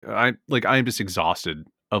I'm just exhausted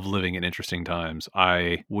of living in interesting times.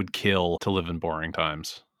 I would kill to live in boring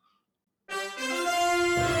times.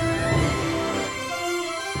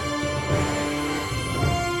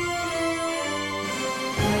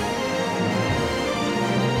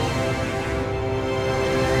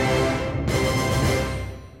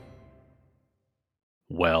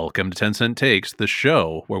 Welcome to 10 Cent Takes, the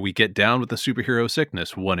show where we get down with the superhero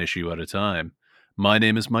sickness one issue at a time. My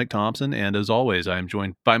name is Mike Thompson, and as always, I am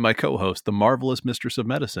joined by my co-host, the marvelous mistress of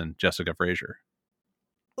medicine, Jessica Frazier.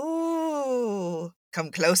 Ooh,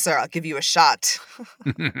 come closer. I'll give you a shot.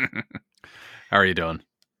 How are you doing?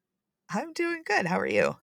 I'm doing good. How are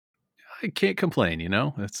you? I can't complain,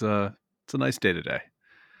 It's a nice day today.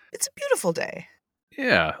 It's a beautiful day.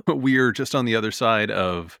 Yeah, we're just on the other side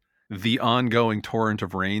of the ongoing torrent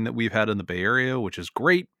of rain that we've had in the Bay Area, which is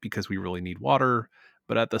great because we really need water.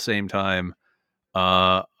 But at the same time,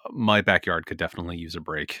 my backyard could definitely use a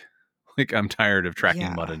break. Like, I'm tired of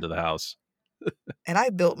tracking mud Yeah. into the house. And I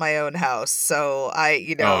built my own house, so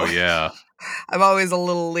Oh, yeah. I'm always a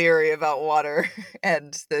little leery about water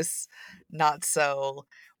and this not so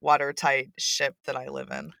watertight ship that I live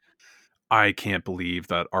in. I can't believe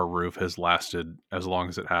that our roof has lasted as long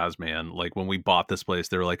as it has, man. Like, when we bought this place,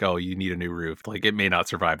 they were like, oh, you need a new roof. Like, it may not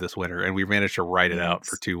survive this winter. And we managed to ride it out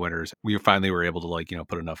for Thanks. 2 winters. We finally were able to,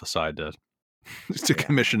 put enough aside to to Yeah,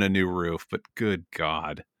 commission a new roof. But good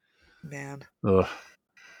God. man. Ugh.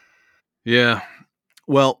 Yeah.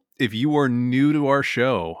 Well, if you are new to our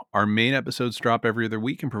show, our main episodes drop every other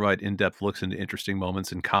week and provide in-depth looks into interesting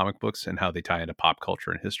moments in comic books and how they tie into pop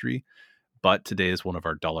culture and history. But today is one of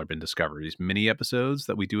our Dollar Bin Discoveries mini episodes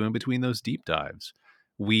that we do in between those deep dives.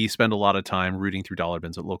 We spend a lot of time rooting through dollar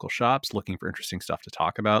bins at local shops, looking for interesting stuff to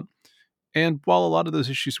talk about. And while a lot of those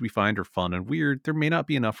issues we find are fun and weird, there may not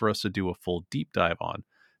be enough for us to do a full deep dive on.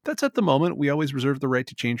 That's at the moment. We always reserve the right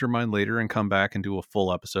to change our mind later and come back and do a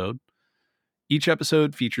full episode. Each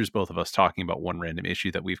episode features both of us talking about one random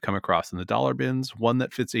issue that we've come across in the dollar bins, one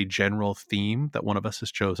that fits a general theme that one of us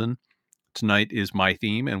has chosen. Tonight is my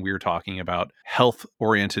theme, and we're talking about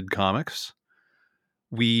health-oriented comics.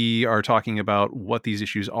 We are talking about what these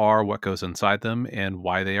issues are, what goes inside them, and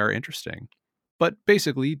why they are interesting. But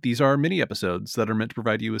basically, these are mini episodes that are meant to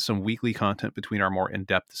provide you with some weekly content between our more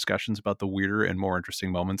in-depth discussions about the weirder and more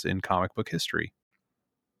interesting moments in comic book history.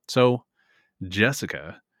 So,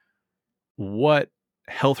 Jessica, what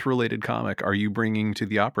health-related comic are you bringing to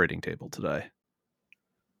the operating table today?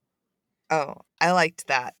 Oh, I liked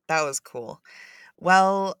that. That was cool.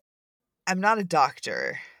 Well, I'm not a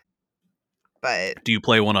doctor, but, Do you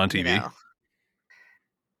play one on you TV? know,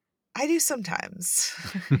 I do sometimes.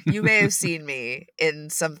 You may have seen me in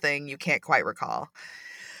something you can't quite recall.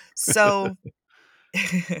 So,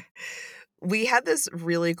 we had this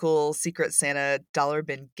really cool Secret Santa dollar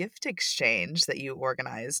bin gift exchange that you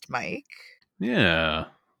organized, Mike. Yeah.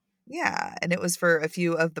 Yeah, and it was for a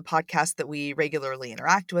few of the podcasts that we regularly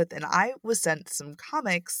interact with, and I was sent some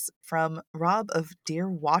comics from Rob of Dear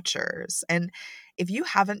Watchers. And if you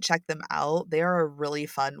haven't checked them out, they are a really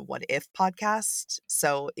fun What If podcast.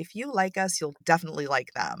 So if you like us, you'll definitely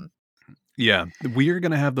like them. Yeah, we are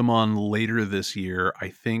going to have them on later this year. I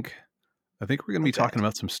think we're going to Oh, be talking good.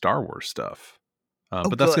 about some Star Wars stuff. Oh,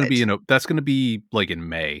 But that's going to be good. that's going to be like in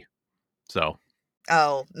May. So,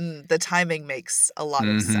 Oh, the timing makes a lot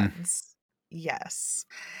of mhm, sense. Yes.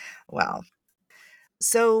 Well,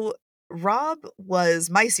 so Rob was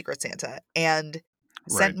my Secret Santa and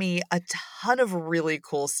right. sent me a ton of really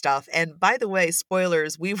cool stuff. And by the way,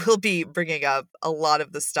 spoilers, we will be bringing up a lot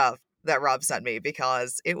of the stuff that Rob sent me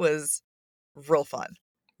because it was real fun.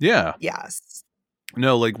 Yeah. Yes.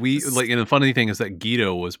 No, like S- and the funny thing is that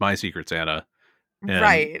Guido was my Secret Santa and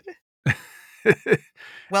Right.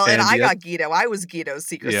 Well, and and I the got Guido. I was Guido's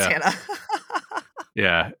Secret yeah. Santa.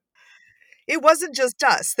 Yeah. It wasn't just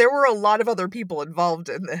us. There were a lot of other people involved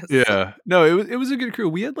in this. Yeah. No, it was a good crew.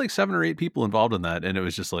 We had like 7 or 8 people involved in that and it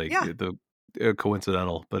was just like Yeah. the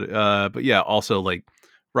coincidental. But yeah, also like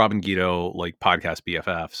Rob and Guido, like podcast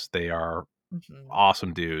BFFs. They are Mhm.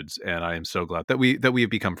 awesome dudes, and I am so glad that we have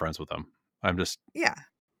become friends with them. I'm just Yeah.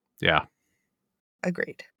 yeah.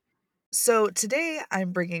 Agreed. So today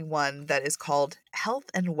I'm bringing one that is called Health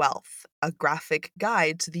and Wealth, a graphic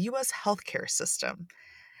guide to the US healthcare system.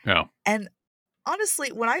 Yeah. And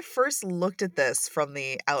honestly, when I first looked at this from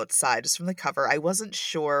the outside, just from the cover, I wasn't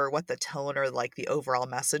sure what the tone or like the overall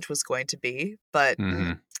message was going to be, but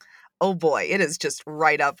Mhm. oh boy, it is just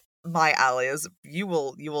right up my alley. As you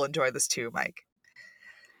will enjoy this too, Mike.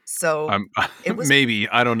 So I'm it was maybe,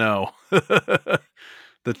 I don't know.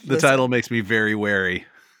 The listen, title makes me very wary.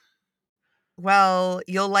 Well,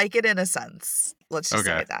 you'll like it in a sense. Let's just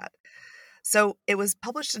Okay. say that. So, it was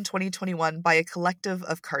published in 2021 by a collective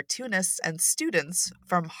of cartoonists and students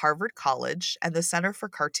from Harvard College and the Center for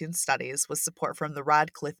Cartoon Studies with support from the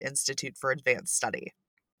Radcliffe Institute for Advanced Study.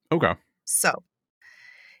 Okay. So,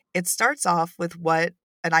 it starts off with what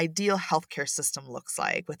an ideal healthcare system looks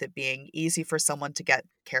like, with it being easy for someone to get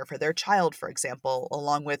care for their child, for example,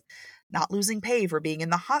 along with not losing pay for being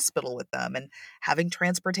in the hospital with them and having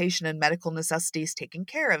transportation and medical necessities taken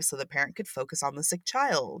care of so the parent could focus on the sick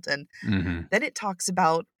child. And Mhm. then it talks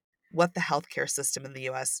about what the healthcare system in the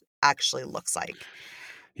US actually looks like.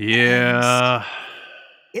 And Yeah.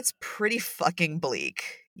 it's pretty fucking bleak,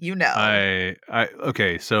 you know. I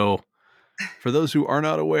okay, so for those who are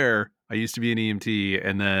not aware, I used to be an EMT,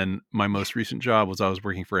 and then my Yeah. most recent job was I was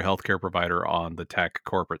working for a healthcare provider on the tech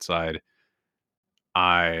corporate side.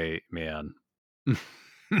 Man.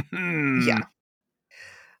 Yeah.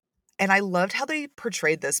 And I loved how they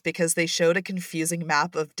portrayed this because they showed a confusing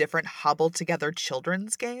map of different hobbled together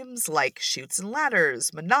children's games like Shoots and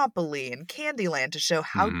Ladders, Monopoly, and Candyland to show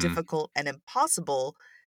how Mhm. difficult and impossible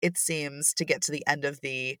it seems to get to the end of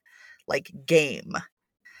the game.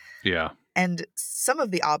 Yeah. And some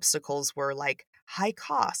of the obstacles were like high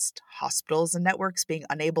cost, hospitals and networks being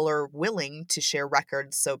unable or willing to share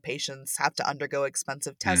records, so patients have to undergo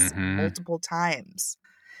expensive tests Mhm. multiple times,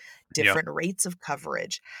 Yep. different rates of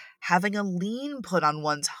coverage, having a lien put on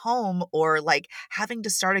one's home, or having to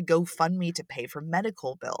start a GoFundMe to pay for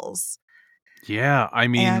medical bills. Yeah, I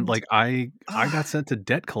mean, And like, I ugh, got sent to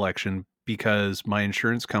debt collection because my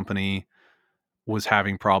insurance company was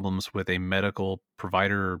having problems with a medical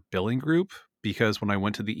provider billing group, because when I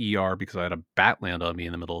went to the ER because I had a bat land on me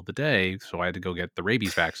in the middle of the day, so I had to go get the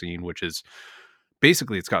rabies vaccine, which is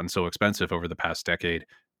basically it's gotten so expensive over the past decade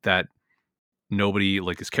that nobody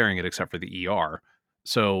like is carrying it except for the ER.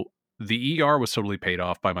 So the ER was totally paid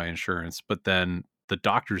off by my insurance, but then the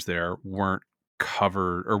doctors there weren't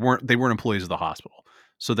covered, or weren't employees of the hospital.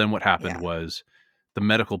 So then what happened yeah, was the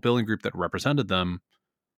medical billing group that represented them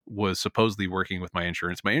was supposedly working with my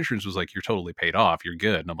insurance. My insurance was like, "You're totally paid off. You're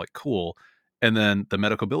good." And I'm like, "Cool." And then the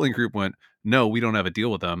medical billing group went, "No, we don't have a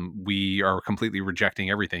deal with them. We are completely rejecting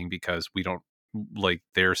everything because we don't like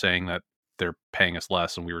they're saying that they're paying us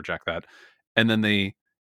less and we reject that." And then they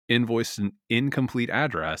invoiced an incomplete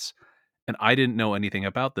address, and I didn't know anything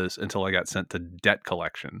about this until I got sent to debt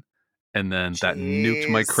collection. And then that nuked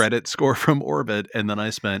my jeez. credit score from Orbit, and then I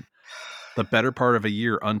spent the better part of a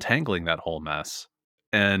year untangling that whole mess.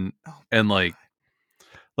 And Oh my and god.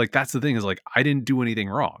 like that's the thing is like I didn't do anything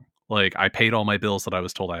wrong. Like I paid all my bills that I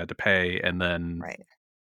was told I had to pay, Right.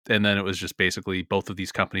 and then it was just basically both of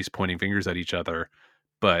these companies pointing fingers at each other,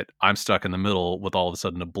 but I'm stuck in the middle with all of a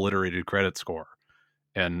sudden obliterated credit score,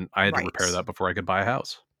 and I had to Right. repair that before I could buy a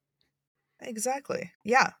house. Exactly.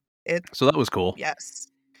 Yeah. It So that was cool. yes.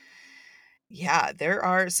 Yeah, there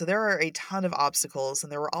are a ton of obstacles,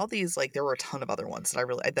 and there were all these there were a ton of other ones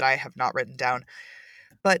that I have not written down.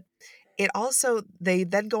 But it also they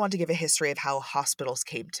then go on to give a history of how hospitals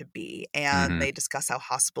came to be, and Mhm. they discuss how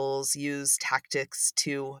hospitals use tactics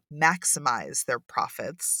to maximize their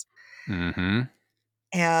profits. Mhm.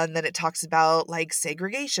 And then it talks about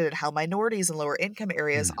segregation and how minorities in lower income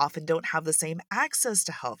areas Mm. often don't have the same access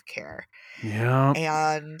to healthcare, Yep.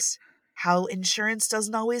 and how insurance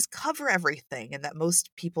doesn't always cover everything, and that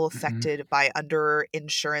most people Mhm. affected by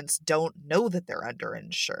underinsurance don't know that they're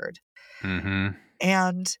underinsured. Mhm.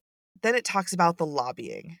 And then it talks about the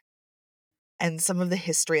lobbying and some of the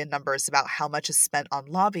history and numbers about how much is spent on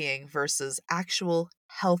lobbying versus actual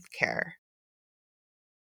healthcare,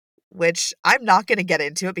 which I'm not going to get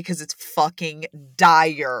into it because it's fucking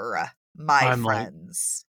dire, my I'm like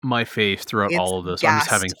friends. my face throughout It's all of this. I'm just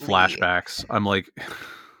having ghastly. flashbacks. I'm like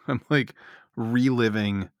I'm like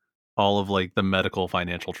reliving all of like the medical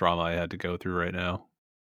financial trauma I had to go through right now.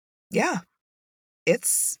 Yeah,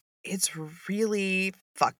 it's really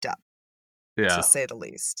fucked up, to Yeah. say the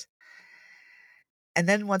least. And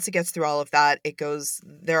then once it gets through all of that,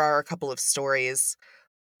 there are a couple of stories.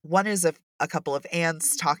 One is a couple of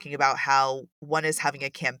aunts talking about how one is having a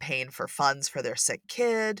campaign for funds for their sick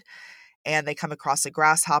kid, and they come across a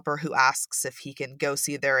grasshopper who asks if he can go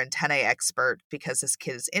see their antennae expert because his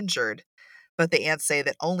kid is injured. But the ants say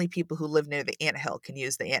that only people who live near the anthill can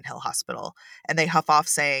use the anthill hospital, and they huff off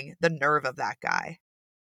saying, "The nerve of that guy."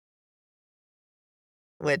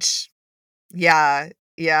 Which, yeah,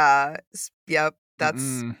 yeah, yep,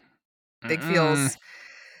 that's Mm-mm. big Mm-mm. feels.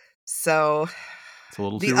 So, It's a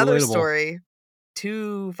little the too other relatable. story,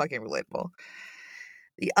 too fucking relatable.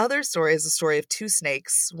 The other story is a story of two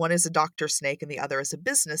snakes. One is a doctor snake and the other is a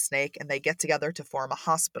business snake, and they get together to form a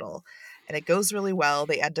hospital. And it goes really well.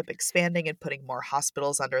 They end up expanding and putting more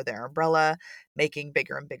hospitals under their umbrella, making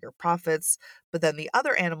bigger and bigger profits. But then the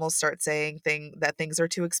other animals start saying that things are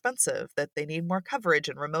too expensive, that they need more coverage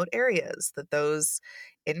in remote areas, that those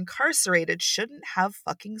incarcerated shouldn't have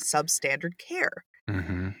fucking substandard care.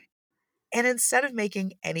 Mm-hmm. And instead of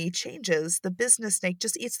making any changes, the business snake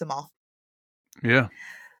just eats them all. Yeah.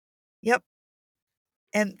 Yep.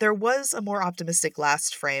 And there was a more optimistic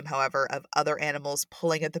last frame, however, of other animals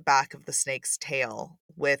pulling at the back of the snake's tail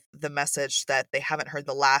with the message that they haven't heard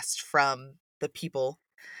the last from the people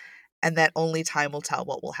and that only time will tell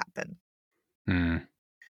what will happen. Mm.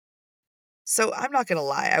 So I'm not going to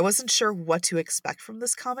lie, I wasn't sure what to expect from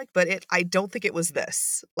this comic, but I don't think it was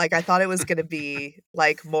this. Like, I thought it was going to be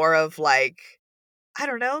like more of like, I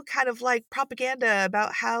don't know, kind of like propaganda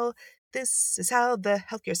about how this is how the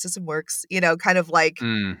healthcare system works, kind of like,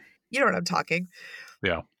 Mm. you know what I'm talking.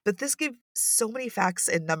 Yeah. But this gave so many facts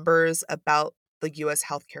and numbers about the US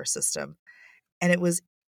healthcare system, and it was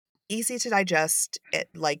easy to digest it,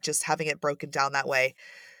 like just having it broken down that way.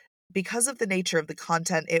 Because of the nature of the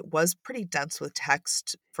content, it was pretty dense with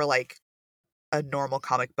text for like a normal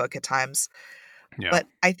comic book at times. Yeah. But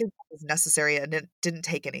I think that was necessary and it didn't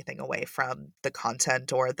take anything away from the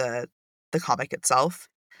content or the comic itself.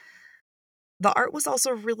 The art was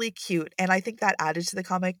also really cute, and I think that added to the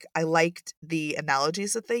comic. I liked the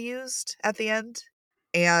analogies that they used at the end,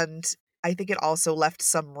 and I think it also left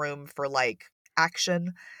some room for, like,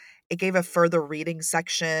 action. It gave a further reading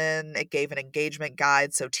section, it gave an engagement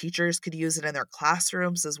guide so teachers could use it in their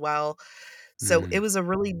classrooms as well. So it Mm. was a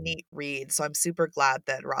really neat read, so I'm super glad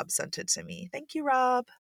that Rob sent it to me. Thank you, Rob.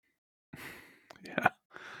 Yeah.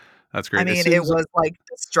 That's I great. As mean, soon it as was, like,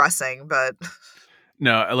 distressing, but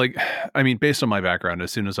No, like, I mean, based on my background,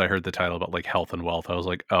 as soon as I heard the title about like health and wealth, I was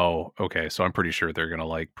like, oh, okay. So I'm pretty sure they're going to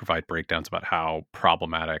like provide breakdowns about how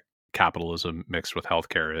problematic capitalism mixed with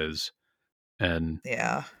healthcare is. And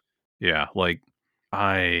yeah. yeah, like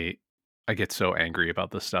I I get so angry about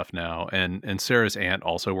this stuff now. And Sarah's aunt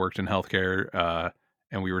also worked in healthcare,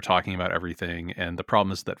 and we were talking about everything. And the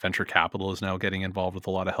problem is that venture capital is now getting involved with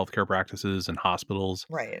a lot of healthcare practices and hospitals,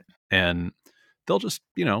 Right. and they'll just,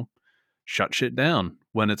 shut shit down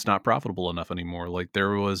when it's not profitable enough anymore. Like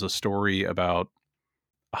there was a story about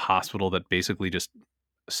a hospital that basically just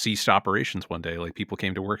ceased operations one day. Like people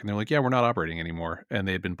came to work and they're like, "Yeah, we're not operating anymore," and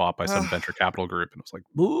they had been bought by some Ugh. venture capital group, and it was like,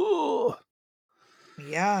 "Ooh."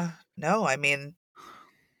 Yeah. No, I mean,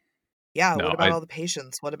 yeah, what No, about all the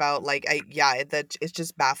patients? What about like that it's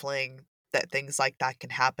just baffling that things like that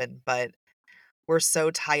can happen, but we're so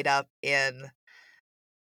tied up in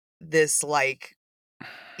this like,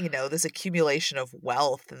 this accumulation of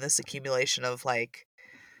wealth and this accumulation of like,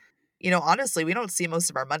 honestly, we don't see most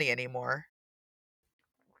of our money anymore.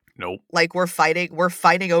 nope. Like we're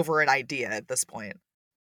fighting over an idea at this point,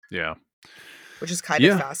 Yeah, which is kind of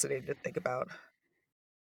yeah. fascinating to think about.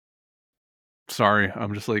 Sorry,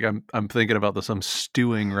 I'm just like I'm thinking about this. I'm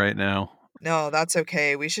stewing right now. No, that's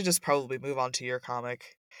okay. We should just probably move on to your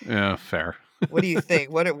comic. Yeah, fair. What do you think?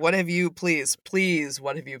 What have you please,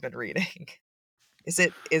 what have you been reading? Is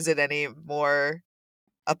it any more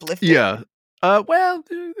uplifting? Yeah. Well,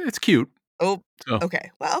 it's cute. Oh, So,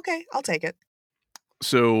 okay. Well, okay, I'll take it.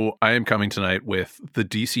 so I am coming tonight with the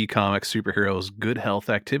DC Comics Superheroes Good Health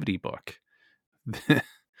Activity book.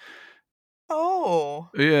 Oh,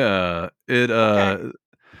 Yeah, okay.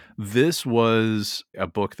 this was a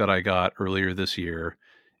book that I got earlier this year.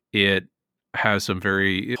 It has some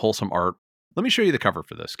very wholesome art. Let me show you the cover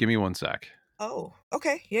for this. Give me one sec. Oh,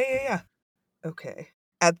 okay. Yeah, yeah, yeah. Okay.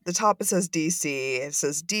 At the top it says DC. It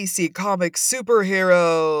says DC Comics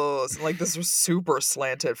Superheroes. And like this was super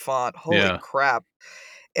slanted font. Holy Yeah. crap.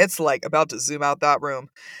 It's like about to zoom out that room.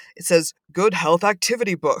 It says Good Health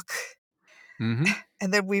Activity Book. Mhm.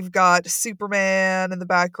 And then we've got Superman in the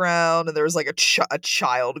background, and there's like a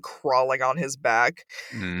child crawling on his back.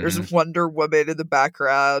 Mhm. There's Wonder Woman in the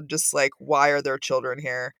background, just like, why are there children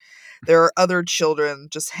here? There are other children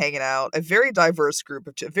just hanging out. A very diverse group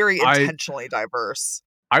of very I intentionally diverse.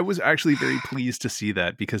 I was actually very pleased to see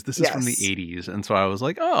that because this is from the Yes, '80s, and so I was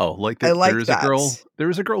like, "Oh, like I there like is a that.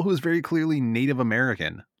 girl who is very clearly Native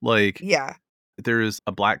American." Like Yeah, there is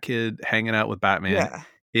a black kid hanging out with Batman yeah,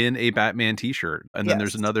 in a Batman t-shirt, and then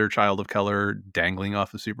there's yes. another child of color dangling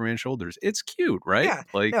off of Superman's shoulders. It's cute, right? Yeah,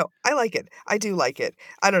 Like no, I like it. I do like it.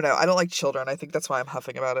 I don't know. I don't like children. I think that's why I'm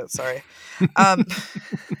huffing about it. Sorry. Um,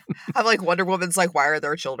 I'm like Wonder Woman's like, why are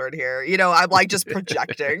there children here? I'm like just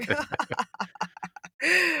projecting.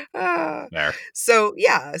 Ah. there. So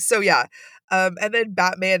yeah. And then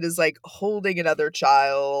Batman is like holding another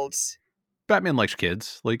child. Batman likes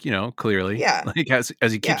kids, like, clearly. Yeah, Like, as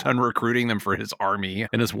he keeps yeah. on recruiting them for his army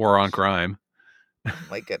and his war on crime. Oh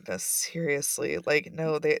my goodness, seriously. Like,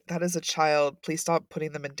 no, that is a child. Please stop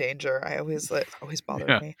putting them in danger. It always bothered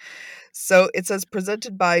Yeah. me. So it says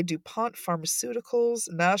presented by DuPont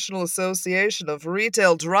Pharmaceuticals, National Association of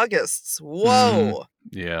Retail Druggists. Mhm. Whoa.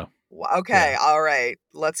 Yeah. Okay, Yeah. all right.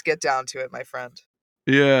 Let's get down to it, my friend.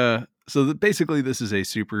 Yeah. So basically, this is a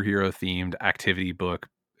superhero themed activity book,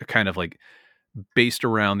 kind of like based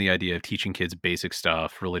around the idea of teaching kids basic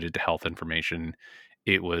stuff related to health information.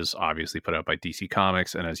 It was obviously put out by DC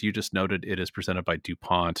Comics. And as you just noted, it is presented by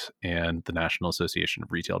DuPont and the National Association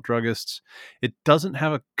of Retail Druggists. It doesn't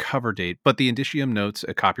have a cover date, but the indicium notes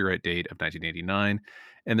a copyright date of 1989.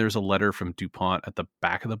 And there's a letter from DuPont at the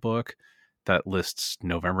back of the book that lists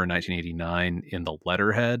November 1989 in the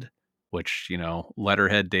letterhead, which,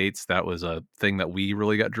 letterhead dates, that was a thing that we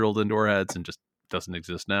really got drilled into our heads and just doesn't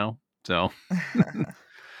exist now. So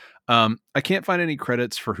I can't find any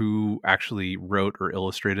credits for who actually wrote or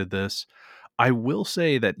illustrated this. I will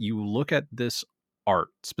say that you look at this art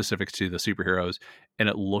specific to the superheroes, and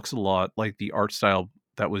it looks a lot like the art style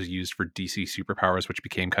that was used for DC Superpowers, which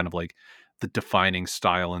became kind of like the defining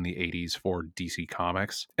style in the 80s for DC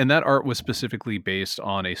Comics. And that art was specifically based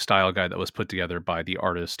on a style guide that was put together by the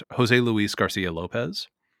artist Jose Luis Garcia Lopez.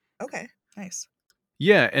 Okay, nice.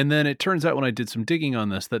 Yeah, and then it turns out when I did some digging on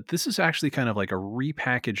this that this is actually kind of like a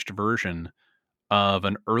repackaged version of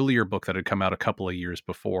an earlier book that had come out a couple of years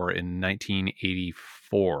before in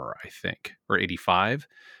 1984, I think, or 85.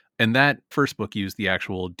 And that first book used the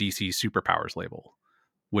actual DC Superpowers label,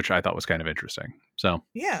 which I thought was kind of interesting. So,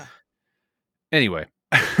 Yeah. anyway,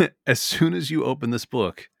 as soon as you open this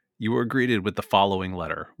book, you are greeted with the following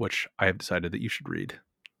letter, which I have decided that you should read.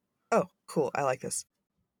 Oh, cool. I like this.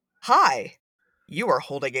 Hi. You are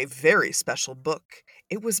holding a very special book.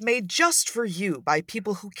 It was made just for you by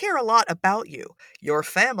people who care a lot about you, your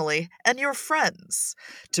family, and your friends.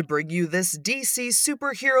 To bring you this DC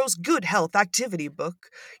Superheroes Good Health Activity book,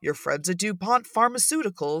 your friends at DuPont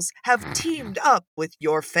Pharmaceuticals have teamed up with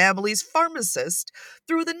your family's pharmacist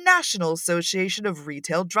through the National Association of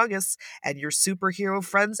Retail Druggists and your superhero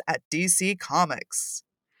friends at DC Comics.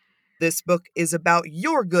 This book is about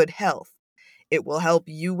your good health. It will help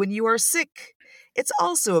you when you are sick. It's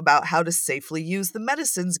also about how to safely use the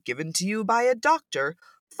medicines given to you by a doctor,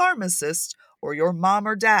 pharmacist, or your mom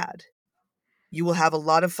or dad. You will have a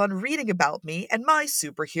lot of fun reading about me and my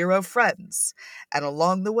superhero friends. And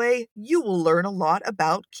along the way, you will learn a lot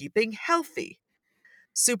about keeping healthy.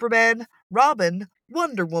 Superman, Robin,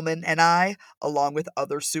 Wonder Woman, and I, along with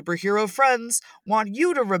other superhero friends, want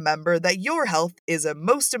you to remember that your health is a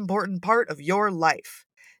most important part of your life.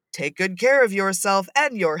 Take good care of yourself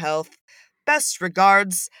and your health. Best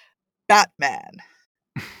regards, Batman.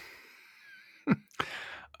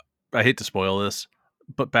 I hate to spoil this,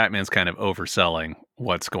 but Batman's kind of overselling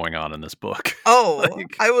what's going on in this book. Oh,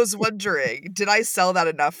 like, I was wondering, did I sell that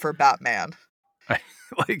enough for Batman? I,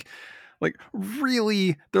 like,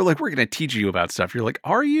 really, they're like, we're going to teach you about stuff. You're like,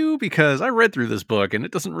 are you? Because I read through this book and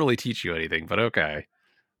it doesn't really teach you anything, but okay.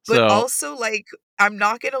 But So, also, like, I'm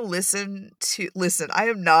not going to listen, I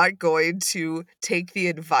am not going to take the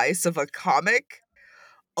advice of a comic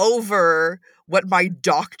over what my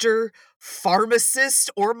doctor, pharmacist,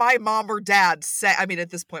 or my mom or dad say. I mean, at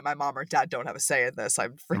this point, my mom or dad don't have a say in this.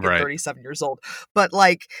 I'm freaking right. 37 years old. But,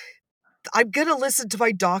 like, I'm gonna listen to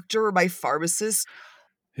my doctor or my pharmacist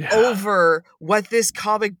Yeah. over what this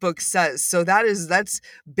comic book says. So that's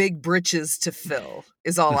big britches to fill,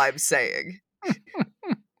 is all I'm saying.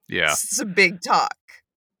 Yeah. Some big talk.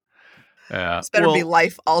 This better be Well,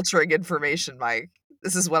 life-altering information, Mike.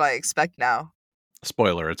 This is what I expect now.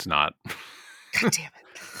 spoiler, it's not. God damn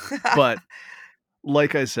it. But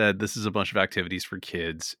like I said, this is a bunch of activities for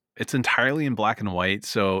kids. It's entirely in black and white,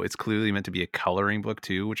 so it's clearly meant to be a coloring book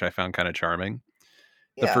too, which I found kind of charming.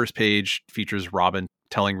 The Yeah. first page features Robin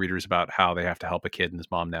telling readers about how they have to help a kid and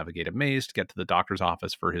his mom navigate a maze to get to the doctor's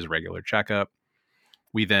office for his regular checkup.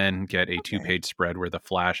 We then get a Okay. 2-page spread where the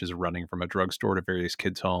Flash is running from a drugstore to various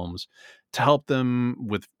kids' homes to help them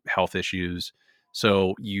with health issues.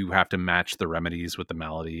 So you have to match the remedies with the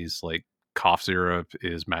maladies. Like cough syrup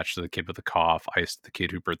is matched to the kid with a cough, ice to the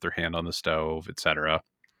kid who burnt their hand on the stove, etc.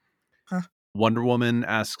 Huh. Wonder Woman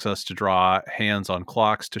asks us to draw hands on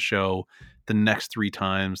clocks to show the next 3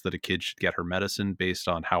 times that a kid should get her medicine based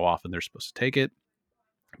on how often they're supposed to take it.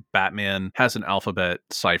 Batman has an alphabet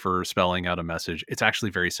cipher spelling out a message. It's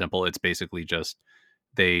actually very simple. It's basically just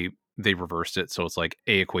they reversed it, so it's like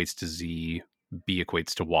A equates to Z, B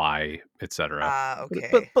equates to Y, etc. But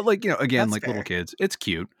Okay. like, again, That's like little fair. kids, it's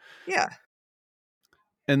cute. Yeah.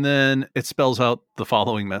 And then it spells out the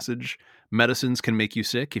following message: medicines can make you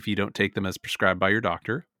sick if you don't take them as prescribed by your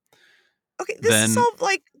doctor. Okay, Then,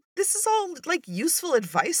 this is all, like, useful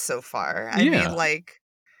advice so far. I mean, yeah, like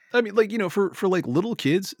I mean, like, for like little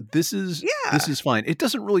kids, this yeah, is fine. It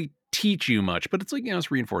doesn't really teach you much, but it's like,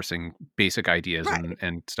 it's reinforcing basic ideas right.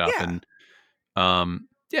 and stuff. Yeah. And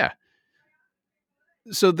yeah.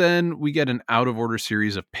 So then we get an out of order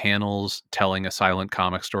series of panels telling a silent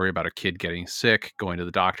comic story about a kid getting sick, going to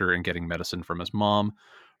the doctor, and getting medicine from his mom.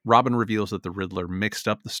 Robin reveals that the Riddler mixed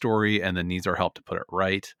up the story and then needs our help to put it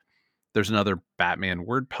right. There's another Batman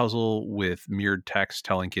word puzzle with mirrored text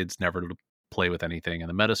telling kids never to play with anything in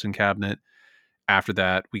the medicine cabinet. After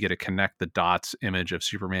that, we get a connect the dots image of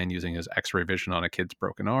Superman using his X-ray vision on a kid's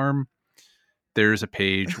broken arm. There's a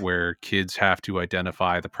page where kids have to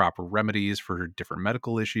identify the proper remedies for different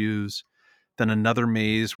medical issues. Then another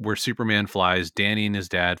maze where Superman flies Danny and his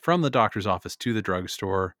dad from the doctor's office to the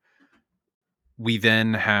drugstore. We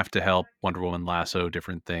then have to help Wonder Woman lasso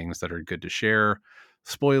different things that are good to share.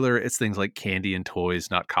 Spoiler, it's things like candy and toys,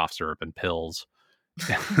 not cough syrup and pills.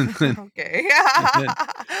 and then, Okay. and then,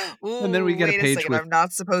 and then we Ooh, get a wait a page second, with I'm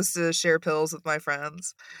not supposed to share pills with my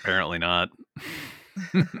friends. apparently not.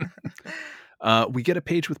 We get a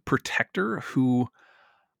page with Protector, who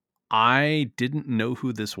I didn't know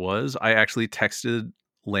who this was. I actually texted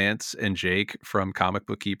Lance and Jake from Comic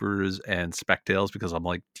Book Keepers and Spec Tales because I'm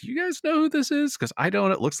like, do you guys know who this is? Because I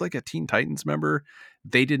don't. It looks like a Teen Titans member.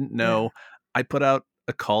 They didn't Yeah. know. I put out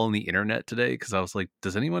a call on the internet today because I was like,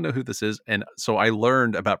 does anyone know who this is? And so I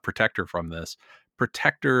learned about Protector from this.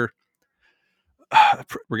 Protector,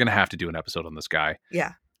 we're going to have to do an episode on this guy.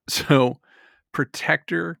 Yeah. So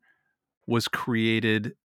Protector was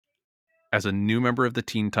created as a new member of the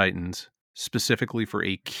Teen Titans, specifically for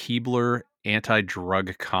a Keebler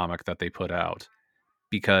anti-drug comic that they put out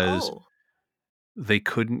because Oh. they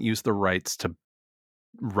couldn't use the rights to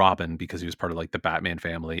Robin because he was part of like the Batman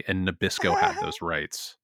family, and Nabisco had those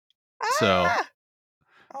rights. So, Ah!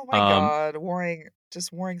 Oh my um, god,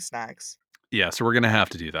 warring snacks. yeah, so we're gonna have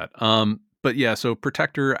to do that. But yeah, so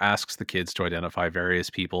Protector asks the kids to identify various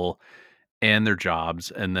people and their jobs,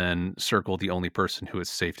 and then circle the only person who is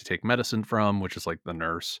safe to take medicine from, which is like the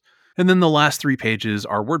nurse. And then the last 3 pages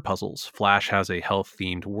are word puzzles. Flash has a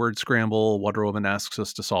health-themed word scramble, Wonder Woman asks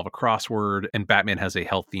us to solve a crossword, and Batman has a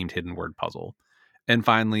health-themed hidden word puzzle. And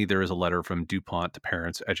finally, there is a letter from DuPont to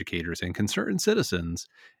parents, educators, and concerned citizens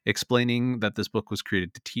explaining that this book was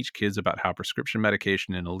created to teach kids about how prescription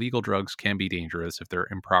medication and illegal drugs can be dangerous if they're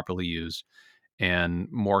improperly used, and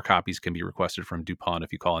more copies can be requested from DuPont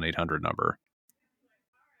if you call an 800 number.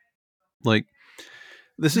 Like,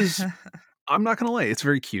 this is, I'm not gonna lie, it's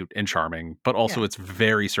very cute and charming, but also Yeah. it's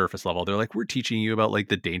very surface level. They're like, we're teaching you about like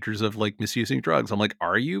the dangers of like misusing drugs. I'm like,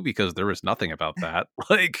 are you? Because there was nothing about that.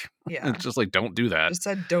 Like, Yeah. it's just like, don't do that. Just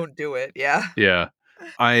said don't do it, yeah. Yeah.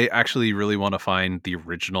 I actually really want to find the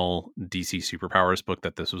original DC Superpowers book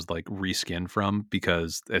that this was like reskinned from,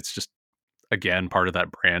 because it's just, again, part of that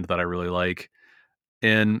brand that I really like.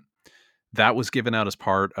 And that was given out as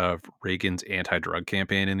part of Reagan's anti-drug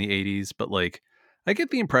campaign in the 80s, but like I get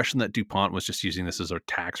the impression that DuPont was just using this as a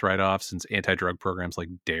tax write-off since anti-drug programs like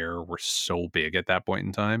DARE were so big at that point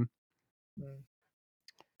in time. Mm,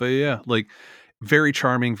 But yeah, like very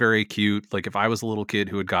charming, very cute. Like if I was a little kid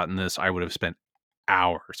who had gotten this, I would have spent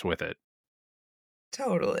hours with it.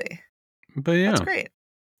 totally. But That's yeah. great.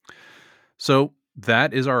 So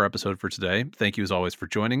that is our episode for today. Thank you as always for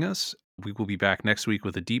joining us. We will be back next week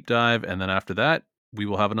with a deep dive, and then after that, we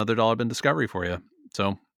will have another Dollar Bin Discovery for you.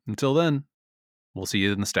 So until then, we'll see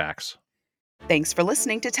you in the stacks. Thanks for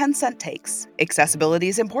listening to 10 Cent Takes. Accessibility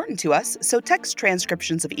is important to us, so text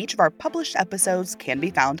transcriptions of each of our published episodes can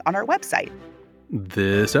be found on our website.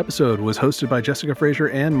 This episode was hosted by Jessica Frazier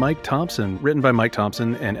and Mike Thompson, written by Mike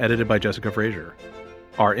Thompson and edited by Jessica Frazier.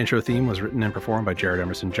 Our intro theme was written and performed by Jared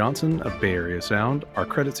Emerson Johnson of Bay Area Sound. Our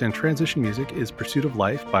credits and transition music is Pursuit of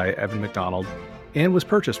Life by Evan McDonald and was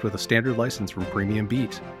purchased with a standard license from Premium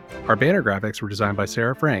Beat. Our banner graphics were designed by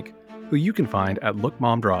Sarah Frank, who you can find at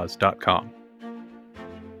lookmomdraws.com.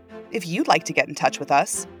 If you'd like to get in touch with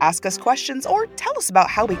us, ask us questions, or tell us about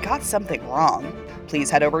how we got something wrong, please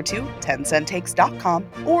head over to 10centtakes.com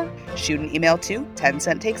or shoot an email to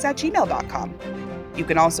 10centtakes@gmail.com. You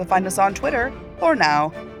can also find us on Twitter, or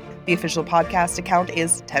now. The official podcast account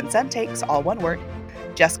is 10 Cent Takes, all one word.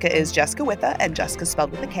 Jessica is Jessica Witha, and Jessica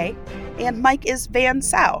spelled with a K, and Mike is Van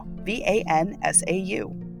Sau,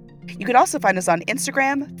 Vansau. You can also find us on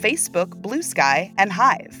Instagram, Facebook, Blue Sky, and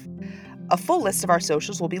Hive. A full list of our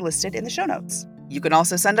socials will be listed in the show notes. You can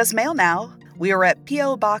also send us mail now. We are at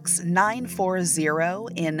P.O. Box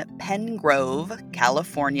 940 in Pen Grove,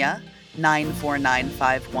 California,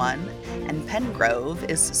 94951. And Pen Grove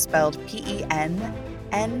is spelled PENNGROVE.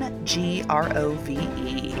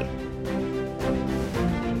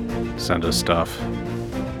 Send us stuff.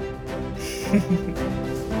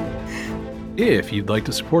 If you'd like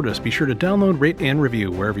to support us, be sure to download, rate, and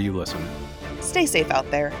review wherever you listen. Stay safe out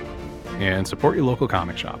there. And support your local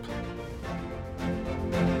comic shop.